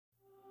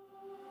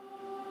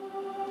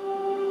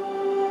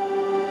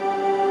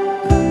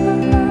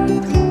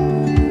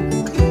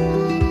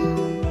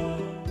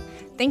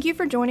Thank you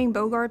for joining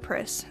Bogard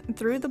Press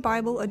through the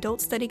Bible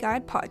Adult Study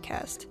Guide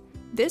podcast.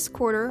 This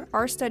quarter,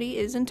 our study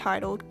is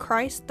entitled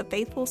Christ the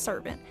Faithful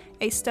Servant,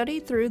 a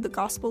study through the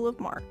Gospel of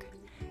Mark.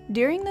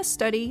 During this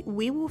study,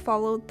 we will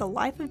follow the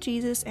life of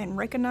Jesus and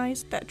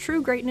recognize that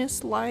true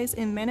greatness lies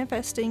in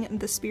manifesting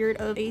the spirit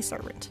of a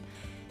servant.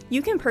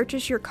 You can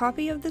purchase your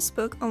copy of this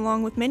book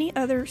along with many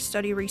other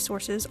study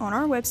resources on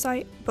our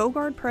website,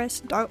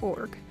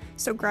 bogardpress.org.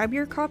 So grab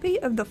your copy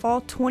of the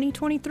Fall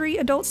 2023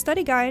 Adult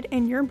Study Guide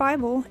and your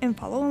Bible and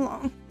follow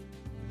along.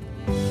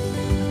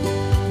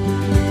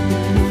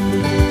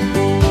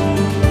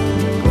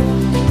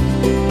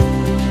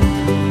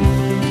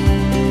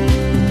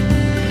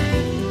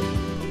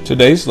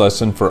 Today's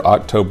lesson for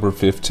October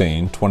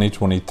 15,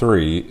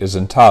 2023 is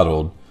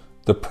entitled,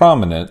 The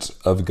Prominence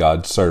of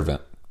God's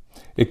Servant.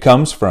 It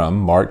comes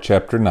from Mark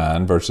chapter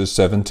 9, verses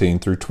 17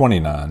 through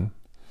 29.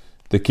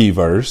 The key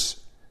verse,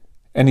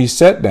 And he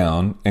sat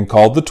down and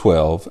called the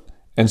 12,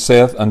 and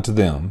saith unto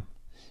them,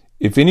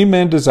 If any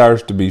man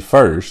desires to be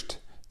first,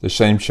 the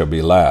same shall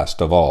be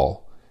last of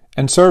all,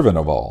 and servant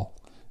of all.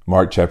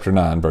 Mark chapter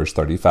 9, verse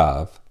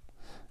 35.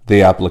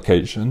 The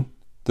application,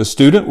 the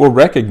student will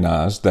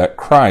recognize that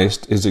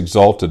Christ is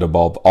exalted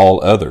above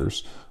all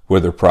others,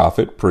 whether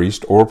prophet,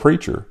 priest, or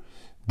preacher.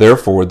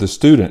 Therefore, the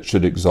student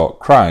should exalt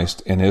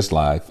Christ in his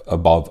life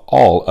above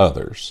all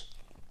others.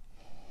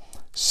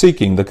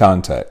 Seeking the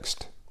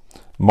context.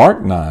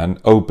 Mark 9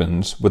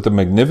 opens with the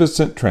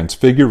magnificent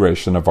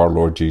transfiguration of our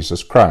Lord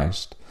Jesus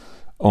Christ.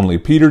 Only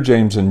Peter,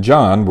 James, and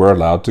John were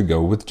allowed to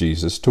go with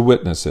Jesus to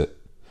witness it.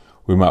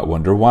 We might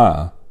wonder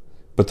why,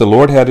 but the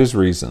Lord had his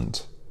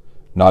reasons.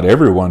 Not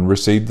everyone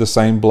received the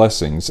same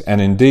blessings, and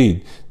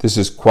indeed, this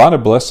is quite a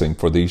blessing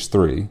for these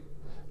three.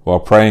 While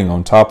praying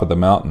on top of the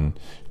mountain,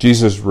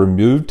 Jesus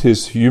removed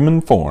his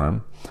human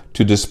form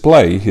to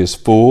display his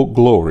full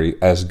glory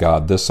as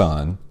God the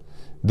Son.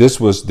 This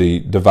was the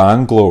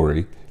divine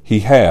glory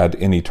he had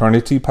in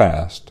eternity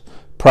past,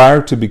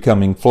 prior to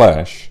becoming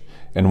flesh,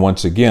 and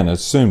once again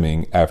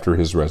assuming after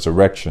his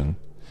resurrection.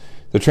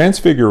 The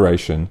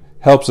Transfiguration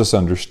helps us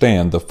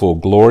understand the full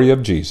glory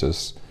of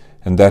Jesus,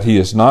 and that he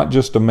is not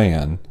just a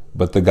man,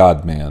 but the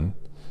God-man.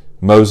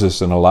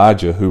 Moses and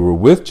Elijah, who were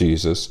with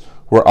Jesus,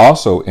 were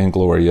also in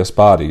glorious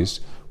bodies,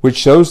 which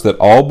shows that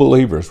all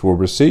believers will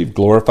receive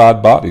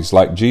glorified bodies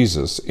like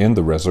Jesus in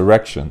the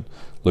resurrection.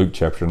 Luke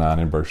chapter 9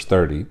 and verse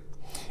 30.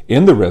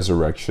 In the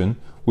resurrection,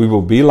 we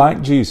will be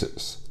like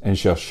Jesus and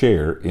shall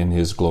share in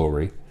his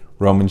glory.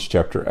 Romans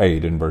chapter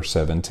 8 and verse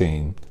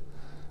 17.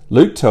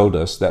 Luke told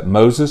us that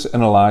Moses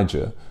and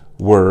Elijah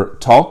were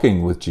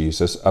talking with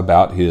Jesus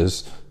about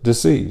his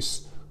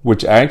decease,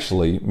 which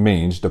actually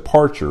means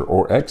departure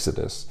or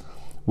exodus,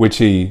 which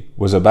he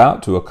was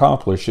about to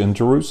accomplish in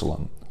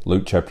Jerusalem.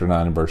 Luke chapter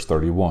 9 and verse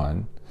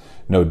 31.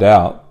 No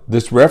doubt,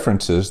 this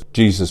references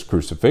Jesus'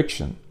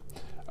 crucifixion.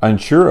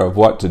 Unsure of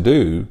what to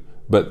do,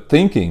 but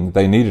thinking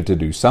they needed to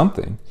do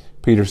something,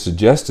 Peter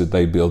suggested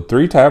they build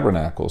 3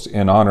 tabernacles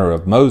in honor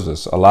of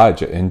Moses,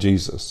 Elijah, and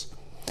Jesus.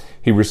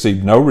 He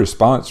received no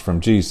response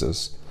from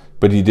Jesus,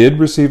 but he did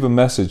receive a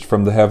message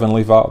from the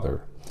Heavenly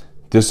Father.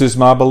 This is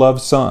my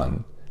beloved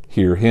Son.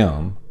 Hear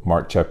him.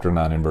 Mark chapter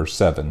 9 and verse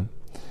 7.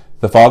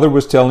 The Father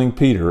was telling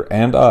Peter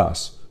and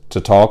us to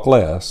talk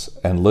less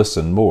and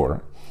listen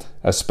more,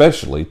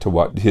 especially to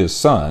what his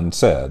Son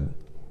said.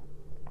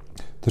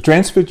 The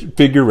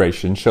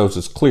Transfiguration shows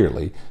us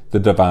clearly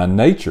the divine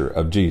nature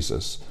of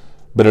Jesus,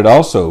 but it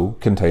also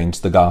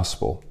contains the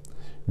gospel.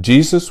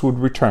 Jesus would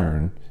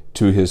return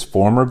to his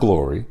former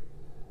glory,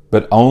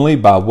 but only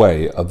by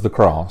way of the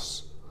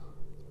cross.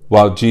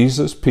 While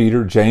Jesus,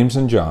 Peter, James,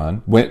 and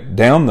John went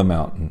down the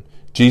mountain,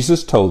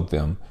 Jesus told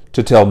them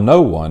to tell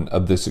no one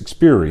of this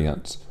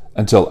experience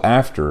until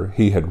after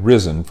he had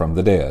risen from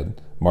the dead.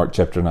 Mark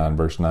chapter 9,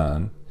 verse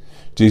 9.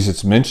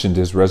 Jesus mentioned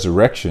his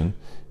resurrection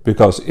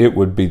because it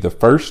would be the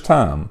first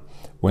time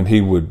when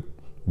he would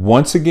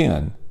once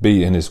again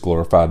be in his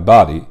glorified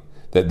body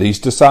that these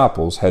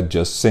disciples had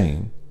just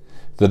seen.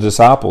 The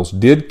disciples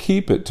did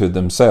keep it to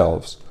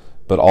themselves,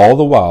 but all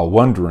the while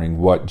wondering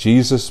what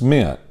Jesus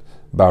meant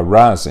by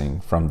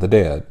rising from the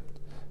dead.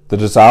 The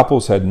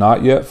disciples had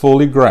not yet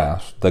fully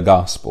grasped the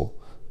gospel,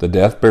 the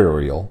death,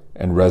 burial,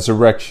 and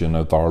resurrection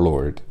of our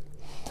Lord.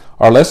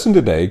 Our lesson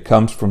today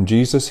comes from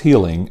Jesus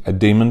healing a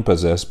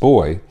demon-possessed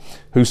boy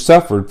who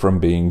suffered from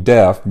being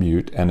deaf,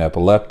 mute, and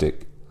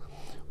epileptic.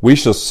 We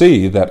shall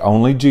see that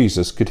only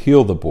Jesus could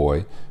heal the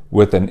boy,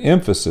 with an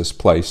emphasis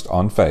placed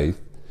on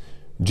faith.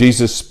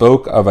 Jesus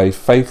spoke of a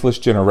faithless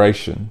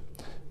generation.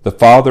 The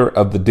father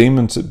of the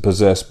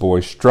demon-possessed boy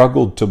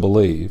struggled to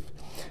believe,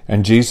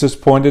 and Jesus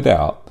pointed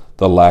out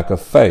the lack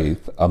of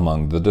faith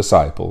among the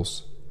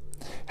disciples.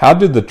 How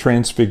did the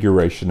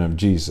transfiguration of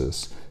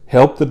Jesus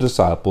help the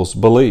disciples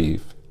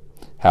believe?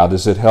 How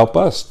does it help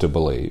us to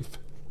believe?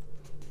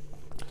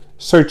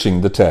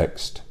 Searching the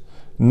text.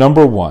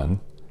 Number 1,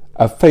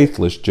 a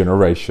faithless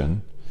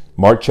generation.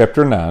 Mark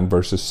chapter 9,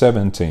 verses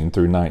 17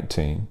 through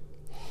 19.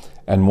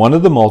 And one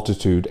of the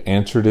multitude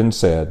answered and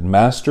said,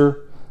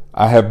 Master,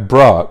 I have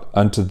brought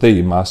unto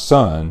thee my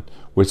son,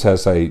 which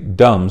has a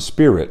dumb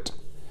spirit.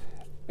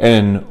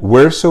 And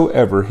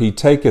wheresoever he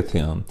taketh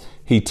him,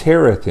 he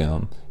teareth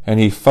him, and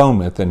he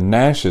foameth and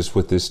gnasheth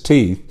with his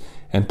teeth,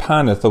 and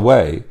pineth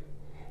away.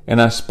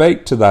 And I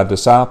spake to thy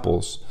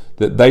disciples,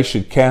 that they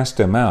should cast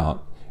him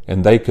out,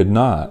 and they could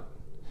not.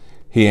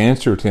 He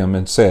answered him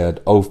and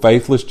said, O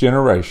faithless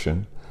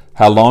generation,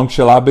 how long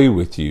shall I be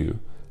with you?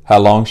 How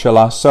long shall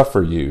I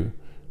suffer you?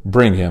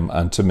 Bring him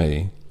unto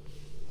me.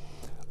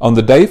 On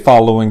the day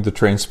following the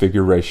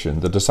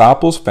transfiguration, the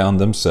disciples found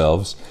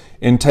themselves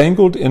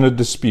entangled in a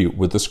dispute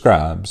with the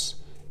scribes.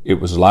 It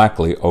was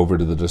likely over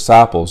to the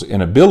disciples'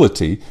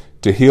 inability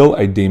to heal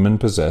a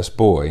demon-possessed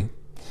boy.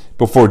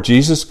 Before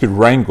Jesus could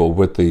wrangle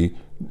with the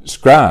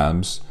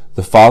scribes,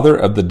 the father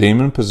of the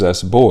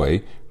demon-possessed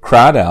boy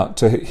cried out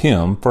to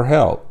him for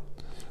help.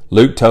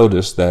 Luke told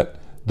us that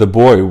the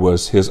boy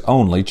was his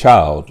only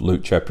child,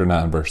 Luke chapter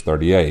 9, verse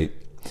 38.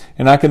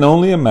 And I can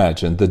only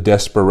imagine the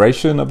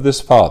desperation of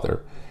this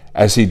father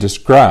as he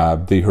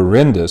described the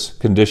horrendous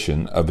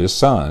condition of his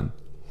son.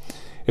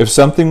 If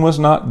something was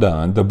not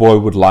done, the boy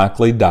would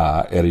likely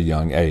die at a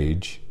young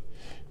age.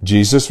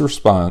 Jesus'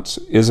 response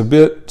is a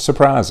bit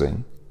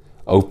surprising.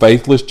 O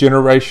faithless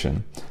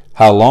generation,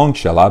 how long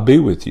shall I be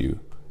with you?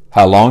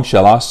 How long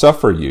shall I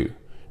suffer you?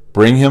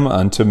 Bring him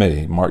unto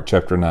me. Mark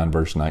chapter 9,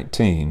 verse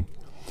 19.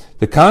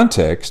 The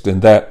context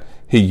in that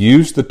he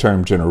used the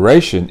term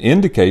generation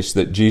indicates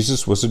that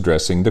Jesus was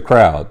addressing the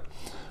crowd.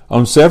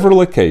 On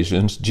several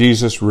occasions,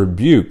 Jesus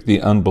rebuked the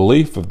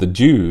unbelief of the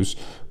Jews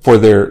for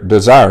their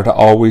desire to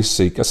always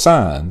seek a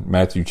sign.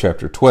 Matthew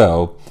chapter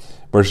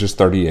 12, verses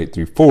 38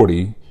 through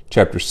 40,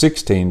 chapter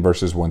 16,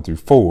 verses 1 through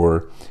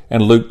 4,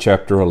 and Luke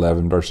chapter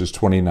 11, verses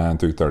 29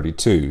 through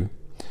 32.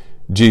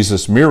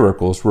 Jesus'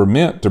 miracles were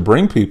meant to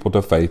bring people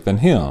to faith in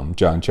him.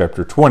 John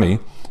chapter 20,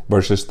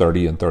 verses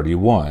 30 and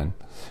 31.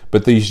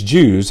 But these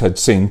Jews had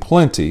seen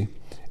plenty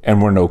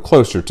and were no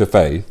closer to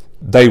faith.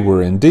 They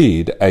were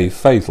indeed a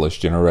faithless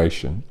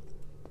generation.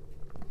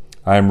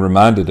 I am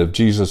reminded of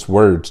Jesus'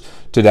 words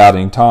to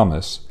doubting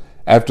Thomas.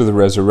 After the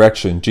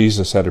resurrection,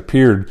 Jesus had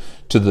appeared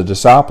to the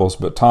disciples,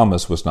 but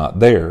Thomas was not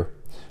there.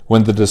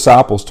 When the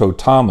disciples told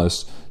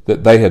Thomas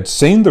that they had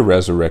seen the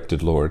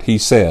resurrected Lord, he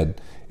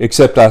said,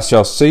 Except I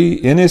shall see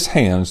in his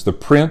hands the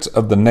prints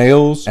of the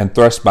nails, and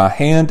thrust my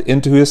hand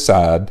into his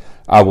side,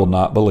 I will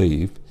not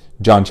believe.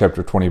 John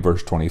chapter 20,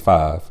 verse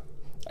 25.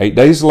 8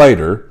 days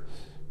later,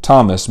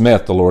 Thomas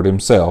met the Lord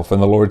himself,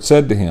 and the Lord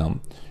said to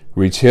him,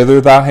 Reach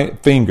hither thy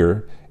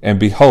finger, and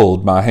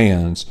behold my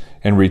hands,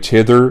 and reach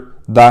hither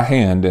thy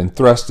hand, and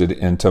thrust it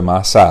into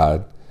my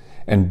side,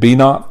 and be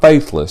not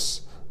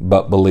faithless,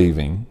 but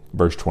believing.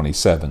 Verse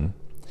 27.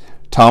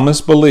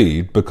 Thomas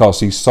believed because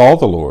he saw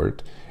the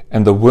Lord,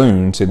 and the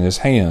wounds in his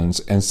hands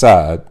and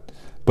side.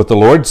 But the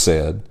Lord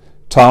said,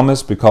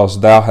 Thomas,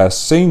 because thou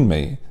hast seen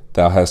me,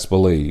 thou hast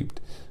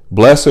believed.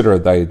 Blessed are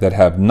they that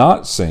have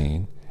not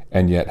seen,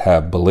 and yet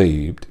have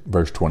believed.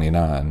 Verse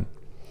 29.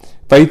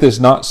 Faith is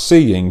not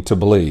seeing to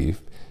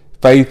believe.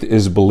 Faith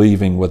is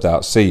believing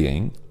without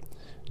seeing.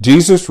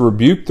 Jesus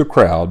rebuked the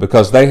crowd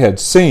because they had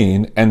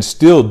seen and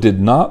still did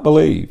not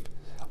believe.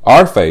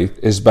 Our faith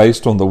is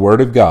based on the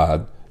Word of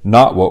God,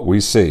 not what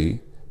we see,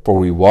 for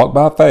we walk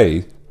by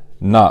faith,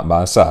 not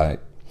by sight.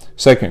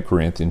 2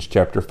 Corinthians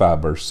chapter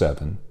 5, verse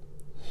 7.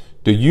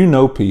 Do you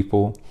know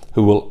people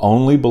who will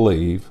only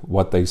believe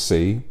what they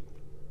see?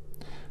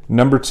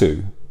 Number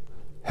 2,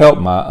 help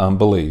my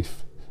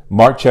unbelief.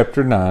 Mark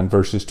chapter 9,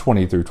 verses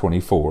 20 through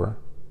 24.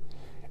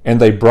 And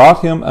they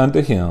brought him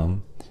unto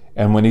him,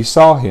 and when he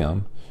saw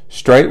him,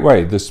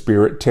 straightway the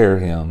spirit tear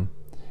him,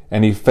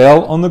 and he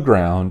fell on the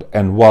ground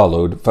and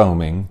wallowed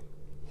foaming.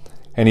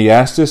 And he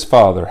asked his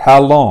father,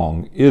 How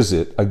long is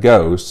it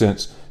ago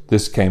since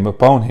this came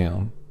upon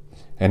him?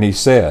 And he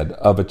said,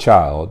 Of a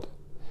child.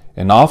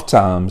 And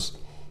ofttimes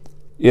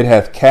it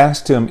hath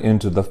cast him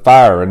into the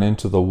fire and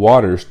into the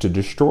waters to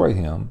destroy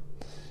him.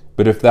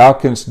 But if thou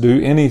canst do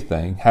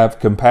anything, have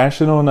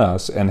compassion on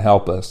us and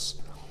help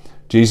us.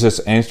 Jesus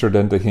answered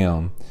unto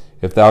him,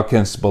 If thou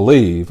canst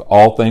believe,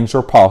 all things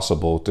are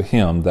possible to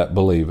him that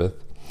believeth.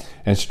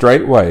 And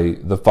straightway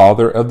the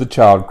father of the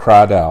child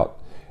cried out,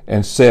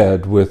 and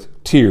said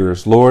with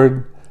tears,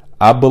 Lord,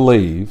 I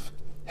believe,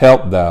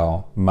 help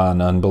thou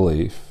mine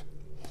unbelief.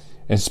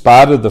 In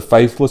spite of the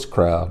faithless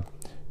crowd,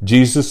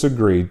 Jesus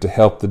agreed to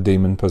help the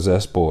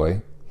demon-possessed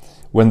boy.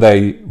 When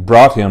they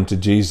brought him to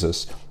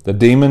Jesus, the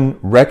demon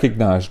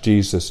recognized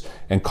Jesus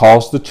and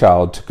caused the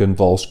child to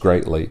convulse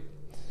greatly.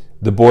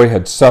 The boy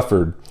had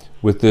suffered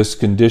with this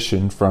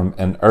condition from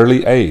an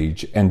early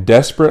age and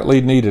desperately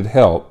needed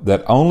help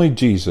that only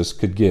Jesus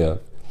could give.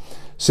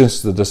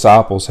 Since the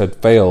disciples had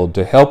failed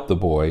to help the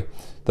boy,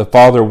 the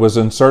father was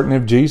uncertain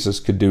if Jesus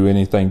could do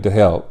anything to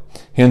help.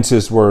 Hence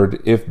his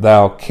word, If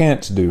thou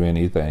canst do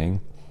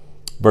anything.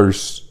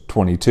 Verse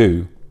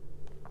 22.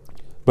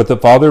 But the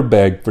father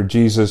begged for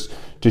Jesus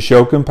to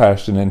show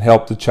compassion and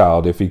help the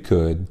child if he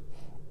could.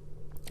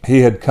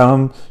 He had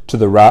come to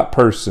the right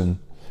person,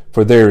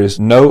 for there is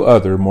no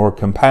other more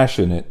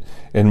compassionate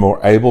and more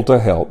able to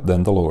help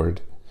than the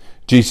Lord.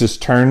 Jesus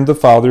turned the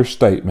father's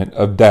statement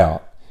of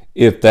doubt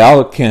If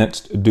thou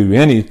canst do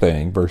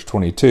anything, verse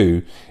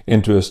 22,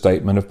 into a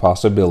statement of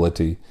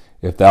possibility.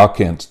 If thou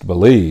canst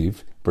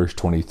believe, verse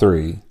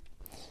 23.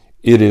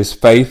 It is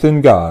faith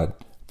in God,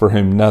 for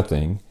whom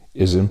nothing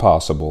is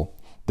impossible,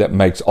 that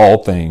makes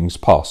all things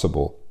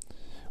possible.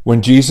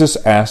 When Jesus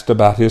asked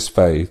about his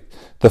faith,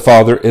 the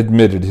Father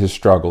admitted his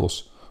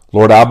struggles.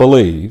 Lord, I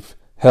believe,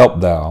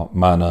 help thou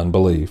mine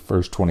unbelief,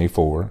 verse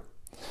 24.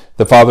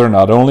 The Father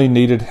not only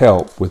needed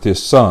help with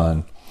his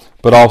Son,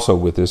 but also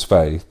with his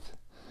faith.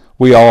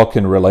 We all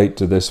can relate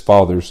to this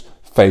Father's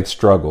faith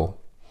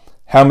struggle.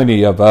 How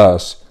many of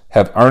us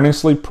have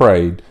earnestly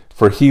prayed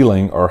for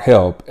healing or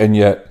help, and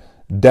yet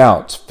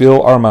doubts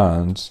fill our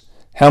minds?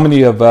 How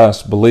many of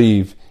us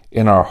believe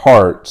in our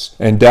hearts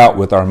and doubt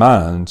with our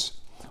minds?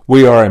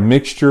 We are a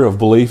mixture of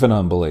belief and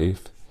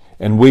unbelief,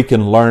 and we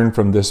can learn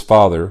from this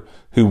Father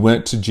who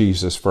went to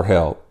Jesus for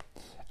help.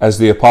 As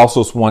the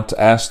apostles want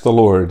to ask the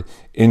Lord,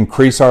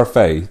 increase our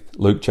faith,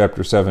 Luke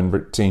chapter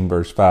 17,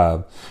 verse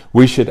 5,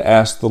 we should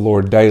ask the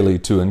Lord daily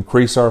to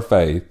increase our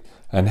faith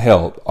and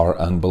help our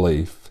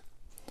unbelief.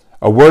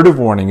 A word of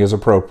warning is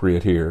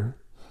appropriate here.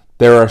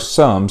 There are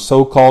some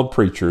so-called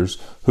preachers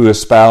who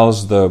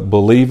espouse the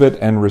believe it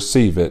and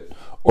receive it,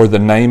 or the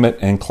name it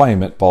and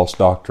claim it false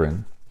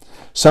doctrine.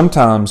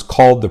 Sometimes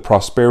called the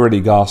prosperity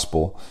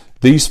gospel,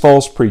 these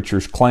false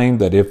preachers claim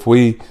that if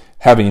we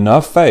have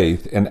enough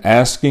faith in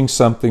asking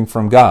something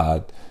from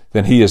God,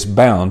 then He is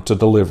bound to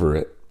deliver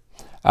it.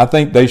 I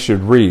think they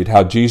should read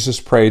how Jesus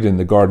prayed in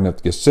the Garden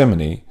of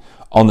Gethsemane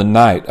on the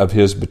night of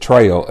His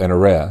betrayal and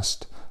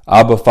arrest.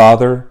 Abba,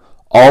 Father,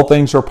 all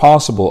things are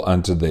possible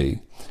unto Thee.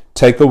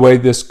 Take away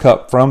this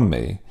cup from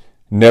me.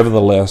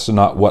 Nevertheless,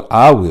 not what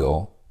I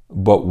will,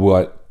 but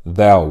what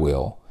Thou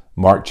will.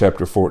 Mark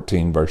chapter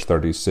 14, verse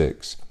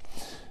 36.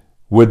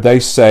 Would they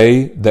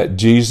say that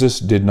Jesus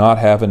did not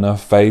have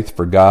enough faith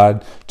for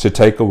God to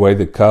take away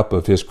the cup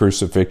of His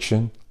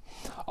crucifixion?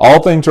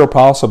 All things are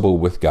possible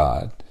with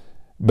God.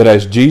 But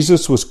as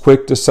Jesus was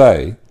quick to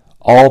say,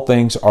 all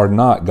things are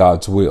not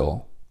God's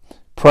will.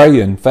 Pray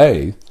in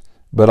faith,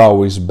 but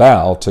always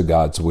bow to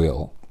God's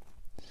will.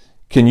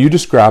 Can you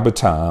describe a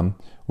time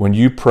when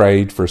you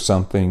prayed for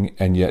something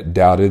and yet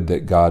doubted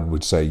that God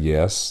would say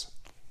yes?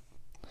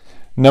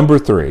 Number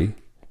 3,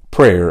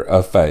 prayer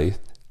of faith.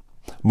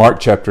 Mark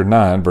chapter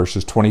 9,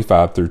 verses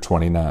 25 through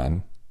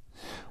 29.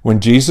 When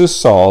Jesus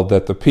saw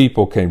that the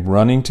people came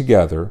running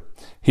together,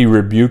 He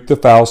rebuked the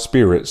foul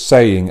spirit,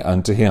 saying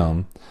unto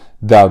him,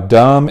 Thou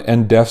dumb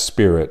and deaf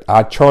spirit,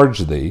 I charge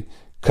thee,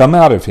 come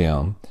out of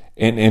him,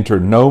 and enter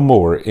no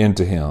more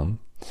into him.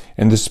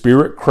 And the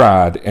spirit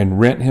cried and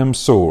rent him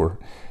sore,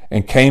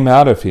 and came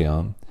out of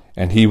him,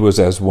 and he was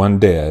as one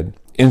dead,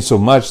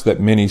 insomuch that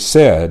many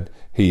said,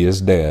 He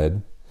is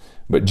dead.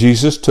 But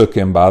Jesus took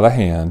him by the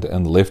hand,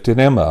 and lifted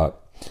him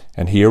up,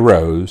 and he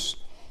arose.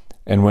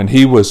 And when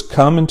he was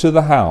come into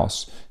the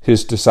house,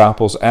 his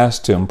disciples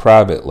asked him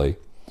privately,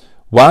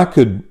 Why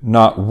could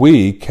not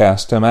we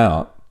cast him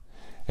out?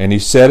 And he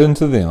said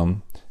unto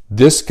them,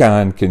 This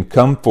kind can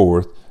come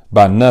forth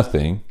by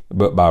nothing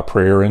but by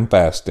prayer and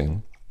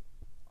fasting.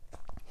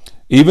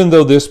 Even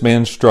though this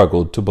man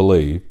struggled to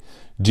believe,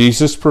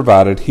 Jesus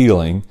provided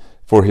healing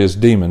for his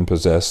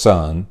demon-possessed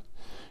son.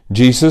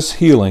 Jesus'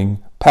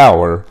 healing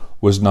power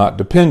was not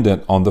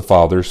dependent on the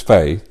Father's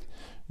faith.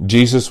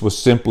 Jesus was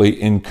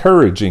simply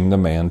encouraging the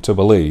man to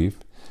believe.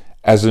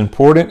 As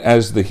important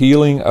as the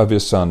healing of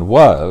his son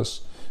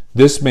was,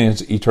 this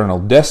man's eternal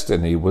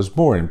destiny was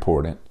more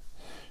important.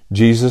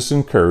 Jesus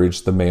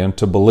encouraged the man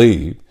to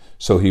believe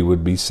so he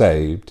would be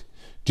saved.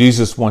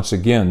 Jesus once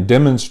again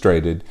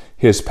demonstrated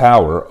His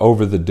power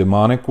over the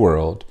demonic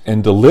world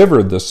and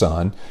delivered the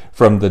son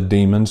from the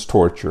demon's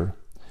torture.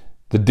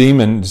 The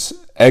demon's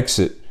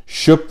exit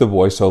shook the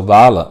boy so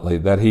violently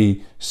that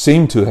he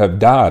seemed to have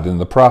died in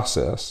the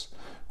process.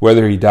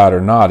 Whether he died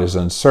or not is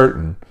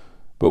uncertain,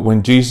 but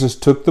when Jesus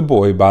took the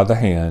boy by the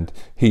hand,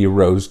 he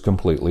arose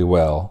completely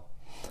well.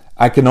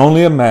 I can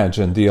only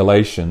imagine the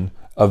elation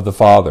of the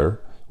father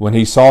when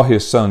he saw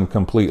his son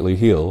completely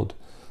healed,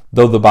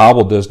 though the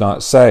Bible does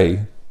not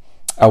say.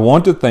 I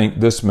want to think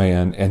this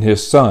man and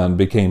his son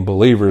became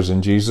believers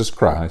in Jesus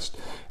Christ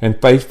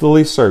and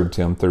faithfully served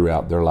Him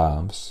throughout their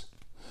lives.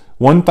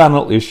 One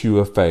final issue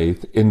of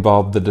faith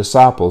involved the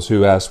disciples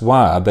who asked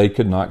why they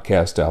could not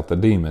cast out the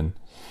demon.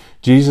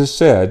 Jesus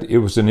said it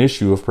was an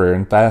issue of prayer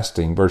and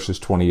fasting, verses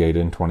 28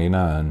 and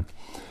 29.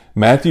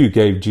 Matthew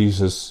gave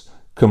Jesus'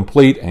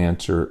 complete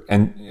answer,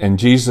 and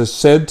Jesus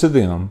said to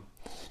them,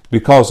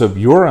 Because of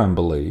your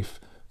unbelief,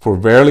 for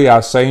verily I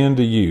say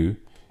unto you,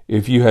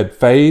 if you had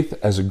faith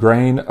as a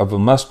grain of a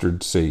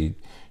mustard seed,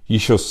 ye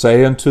shall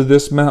say unto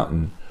this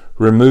mountain,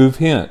 Remove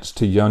hence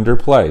to yonder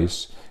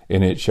place,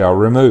 and it shall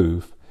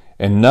remove,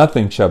 and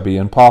nothing shall be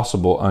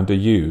impossible unto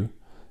you.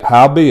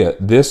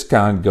 Howbeit this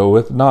kind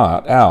goeth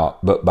not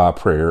out but by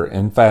prayer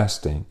and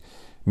fasting.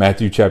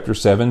 Matthew chapter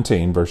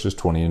 17, verses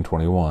 20 and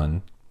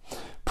 21.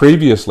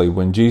 Previously,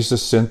 when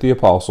Jesus sent the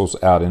apostles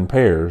out in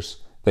pairs,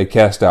 they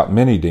cast out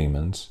many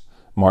demons.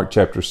 Mark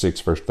chapter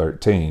 6, verse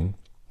 13.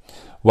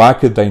 Why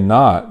could they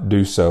not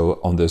do so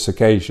on this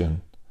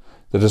occasion?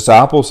 The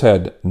disciples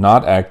had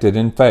not acted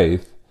in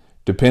faith,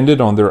 depended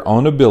on their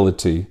own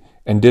ability,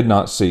 and did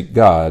not seek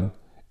God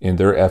in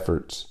their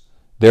efforts.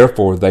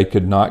 Therefore, they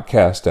could not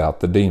cast out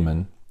the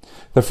demon.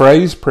 The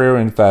phrase prayer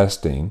and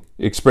fasting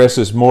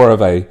expresses more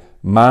of a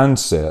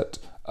mindset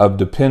of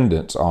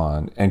dependence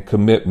on and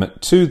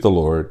commitment to the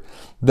Lord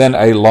than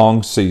a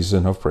long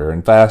season of prayer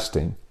and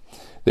fasting.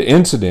 The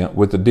incident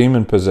with the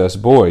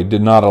demon-possessed boy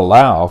did not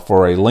allow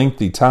for a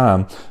lengthy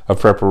time of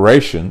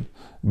preparation,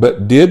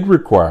 but did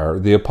require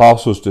the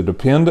apostles to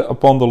depend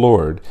upon the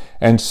Lord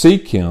and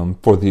seek Him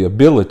for the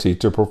ability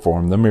to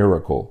perform the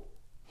miracle.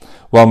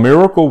 While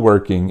miracle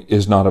working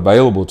is not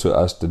available to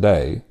us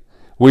today,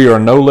 we are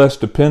no less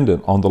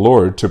dependent on the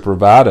Lord to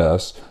provide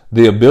us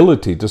the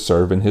ability to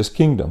serve in His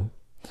kingdom.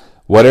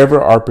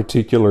 Whatever our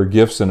particular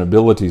gifts and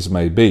abilities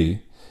may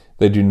be,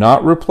 they do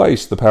not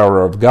replace the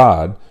power of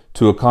God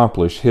to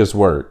accomplish His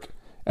work.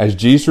 As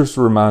Jesus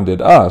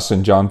reminded us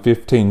in John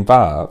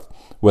 15:5,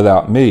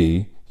 "Without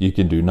me, you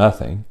can do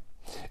nothing."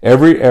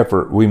 Every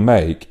effort we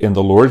make in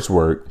the Lord's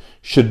work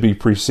should be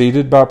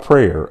preceded by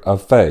prayer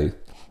of faith,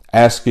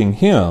 asking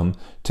Him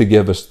to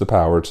give us the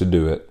power to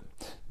do it.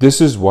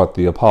 This is what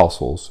the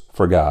apostles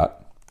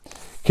forgot.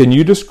 Can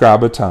you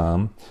describe a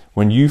time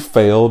when you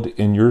failed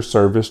in your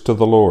service to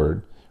the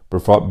Lord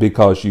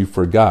because you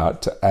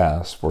forgot to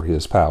ask for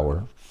His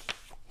power?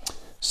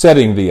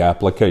 Setting the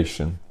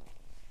application.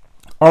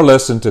 Our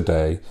lesson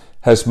today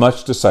has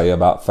much to say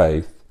about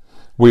faith.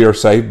 We are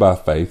saved by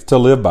faith to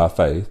live by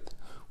faith.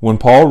 When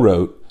Paul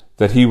wrote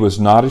that he was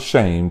not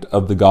ashamed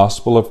of the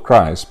gospel of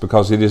Christ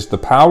because it is the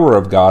power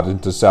of God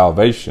unto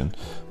salvation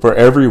for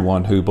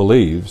everyone who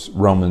believes,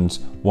 Romans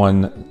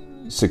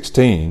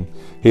 1:16,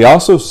 he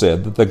also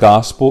said that the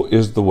gospel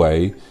is the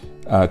way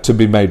to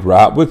be made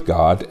right with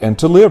God and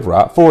to live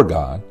right for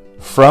God,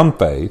 from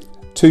faith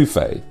to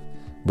faith.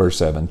 Verse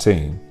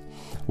 17.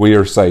 We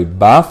are saved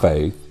by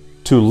faith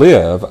to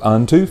live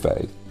unto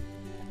faith.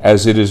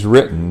 As it is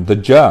written, the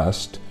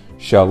just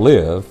shall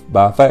live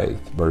by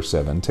faith. Verse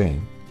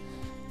 17.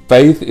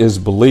 Faith is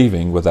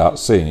believing without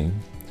seeing,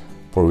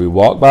 for we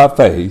walk by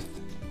faith,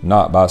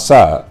 not by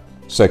sight.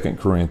 2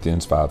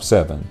 Corinthians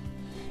 5:7.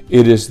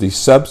 It is the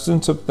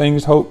substance of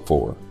things hoped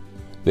for,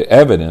 the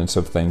evidence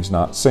of things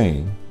not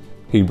seen.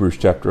 Hebrews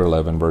chapter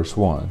 11, verse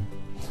 1.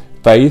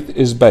 Faith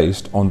is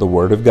based on the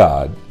Word of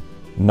God,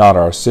 not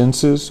our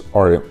senses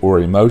or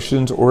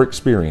emotions or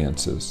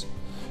experiences.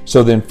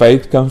 So then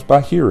faith comes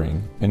by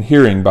hearing, and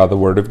hearing by the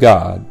Word of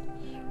God.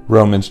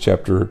 Romans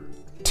chapter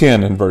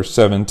 10 and verse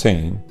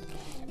 17.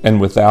 And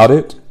without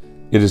it,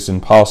 it is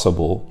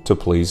impossible to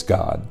please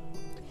God.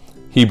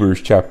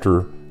 Hebrews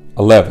chapter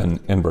 11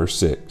 and verse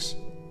 6.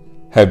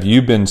 Have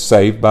you been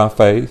saved by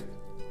faith?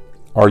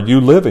 Are you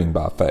living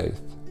by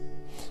faith?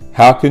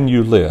 How can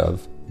you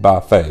live by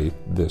faith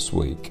this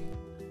week?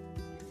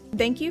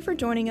 Thank you for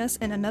joining us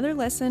in another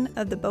lesson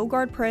of the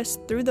Bogard Press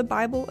Through the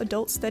Bible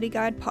Adult Study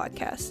Guide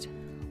podcast.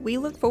 We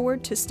look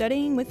forward to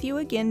studying with you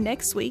again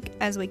next week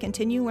as we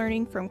continue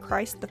learning from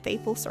Christ the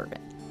Faithful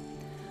Servant.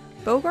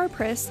 Bogard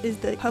Press is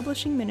the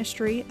publishing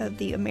ministry of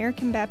the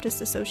American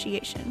Baptist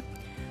Association.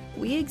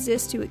 We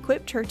exist to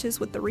equip churches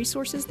with the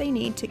resources they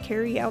need to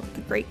carry out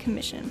the Great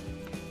Commission.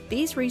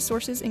 These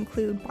resources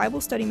include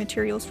Bible study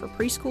materials for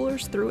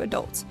preschoolers through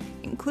adults,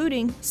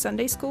 including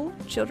Sunday School,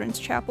 Children's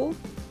Chapel,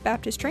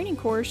 Baptist Training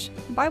Course,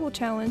 Bible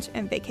Challenge,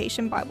 and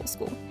Vacation Bible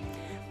School.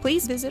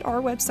 Please visit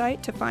our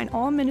website to find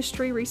all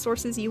ministry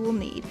resources you will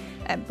need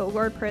at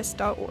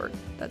bogardpress.org.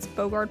 That's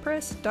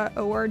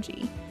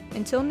bogardpress.org.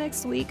 Until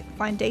next week,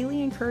 find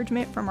daily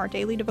encouragement from our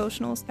daily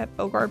devotionals at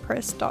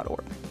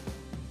bogardpress.org.